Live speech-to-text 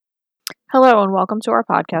Hello, and welcome to our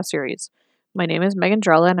podcast series. My name is Megan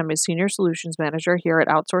Drella, and I'm a Senior Solutions Manager here at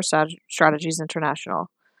Outsource Strategies International.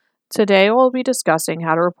 Today, we'll be discussing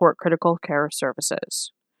how to report critical care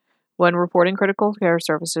services. When reporting critical care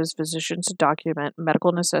services, physicians should document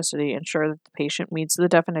medical necessity and ensure that the patient meets the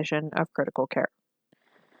definition of critical care.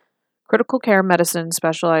 Critical care medicine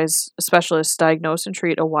specialists diagnose and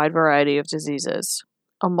treat a wide variety of diseases.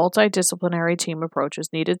 A multidisciplinary team approach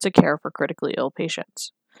is needed to care for critically ill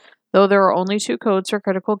patients. Though there are only 2 codes for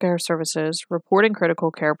critical care services, reporting critical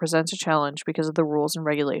care presents a challenge because of the rules and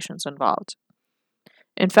regulations involved.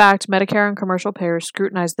 In fact, Medicare and commercial payers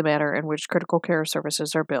scrutinize the manner in which critical care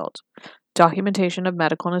services are billed. Documentation of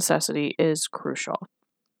medical necessity is crucial.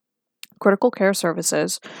 Critical care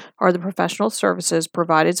services are the professional services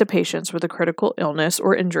provided to patients with a critical illness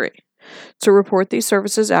or injury. To report these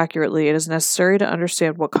services accurately, it is necessary to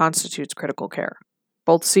understand what constitutes critical care.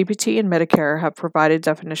 Both CPT and Medicare have provided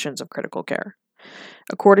definitions of critical care.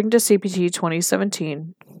 According to CPT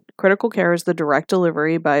 2017, critical care is the direct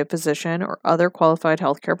delivery by a physician or other qualified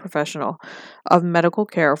healthcare professional of medical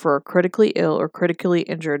care for a critically ill or critically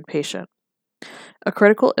injured patient. A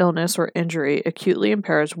critical illness or injury acutely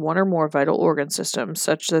impairs one or more vital organ systems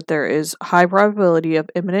such that there is high probability of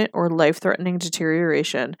imminent or life-threatening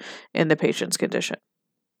deterioration in the patient's condition.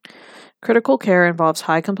 Critical care involves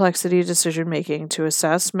high complexity decision making to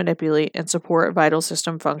assess, manipulate, and support vital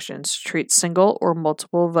system functions to treat single or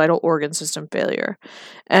multiple vital organ system failure,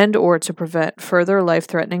 and or to prevent further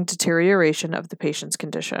life-threatening deterioration of the patient's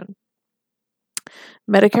condition.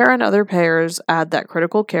 Medicare and other payers add that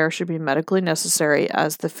critical care should be medically necessary,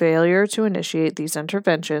 as the failure to initiate these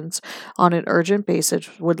interventions on an urgent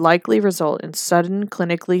basis would likely result in sudden,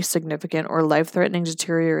 clinically significant, or life-threatening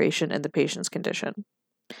deterioration in the patient's condition.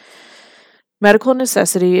 Medical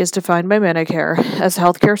necessity is defined by Medicare as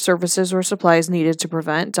healthcare services or supplies needed to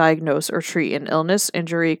prevent, diagnose, or treat an illness,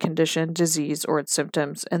 injury, condition, disease, or its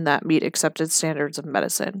symptoms, and that meet accepted standards of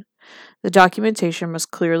medicine. The documentation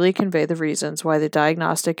must clearly convey the reasons why the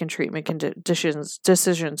diagnostic and treatment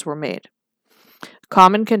decisions were made.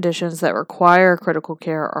 Common conditions that require critical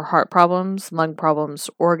care are heart problems, lung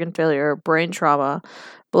problems, organ failure, brain trauma,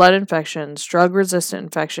 blood infections, drug-resistant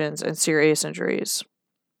infections, and serious injuries.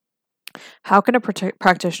 How can a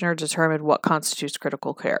practitioner determine what constitutes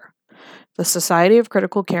critical care? The Society of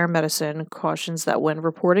Critical Care Medicine cautions that when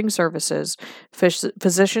reporting services,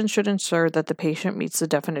 physicians should ensure that the patient meets the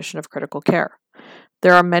definition of critical care.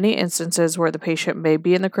 There are many instances where the patient may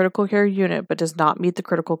be in the critical care unit but does not meet the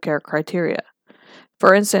critical care criteria.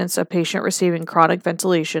 For instance, a patient receiving chronic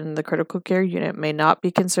ventilation in the critical care unit may not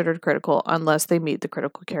be considered critical unless they meet the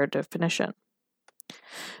critical care definition.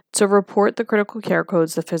 To report the critical care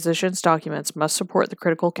codes, the physician's documents must support the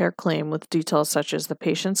critical care claim with details such as the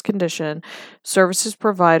patient's condition, services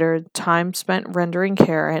provided, time spent rendering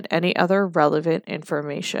care, and any other relevant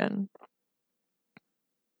information.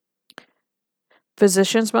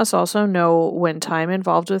 Physicians must also know when time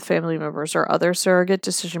involved with family members or other surrogate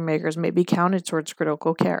decision makers may be counted towards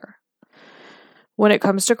critical care. When it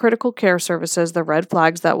comes to critical care services, the red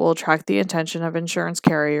flags that will attract the attention of insurance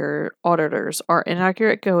carrier auditors are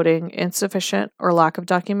inaccurate coding, insufficient or lack of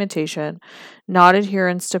documentation, not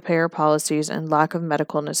adherence to payer policies, and lack of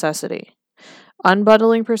medical necessity.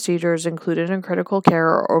 Unbundling procedures included in critical care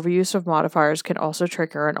or overuse of modifiers can also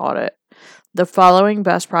trigger an audit. The following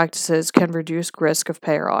best practices can reduce risk of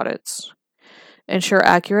payer audits. Ensure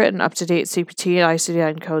accurate and up-to-date CPT and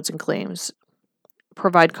ICD-9 codes and claims.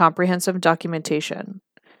 Provide comprehensive documentation.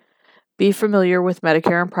 Be familiar with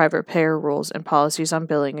Medicare and private payer rules and policies on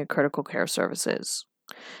billing and critical care services.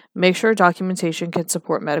 Make sure documentation can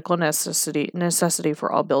support medical necessity for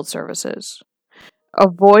all billed services.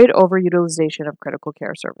 Avoid overutilization of critical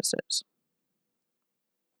care services.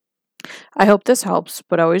 I hope this helps,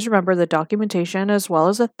 but always remember that documentation, as well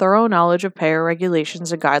as a thorough knowledge of payer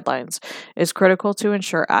regulations and guidelines, is critical to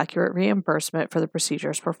ensure accurate reimbursement for the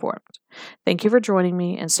procedures performed. Thank you for joining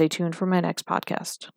me, and stay tuned for my next podcast.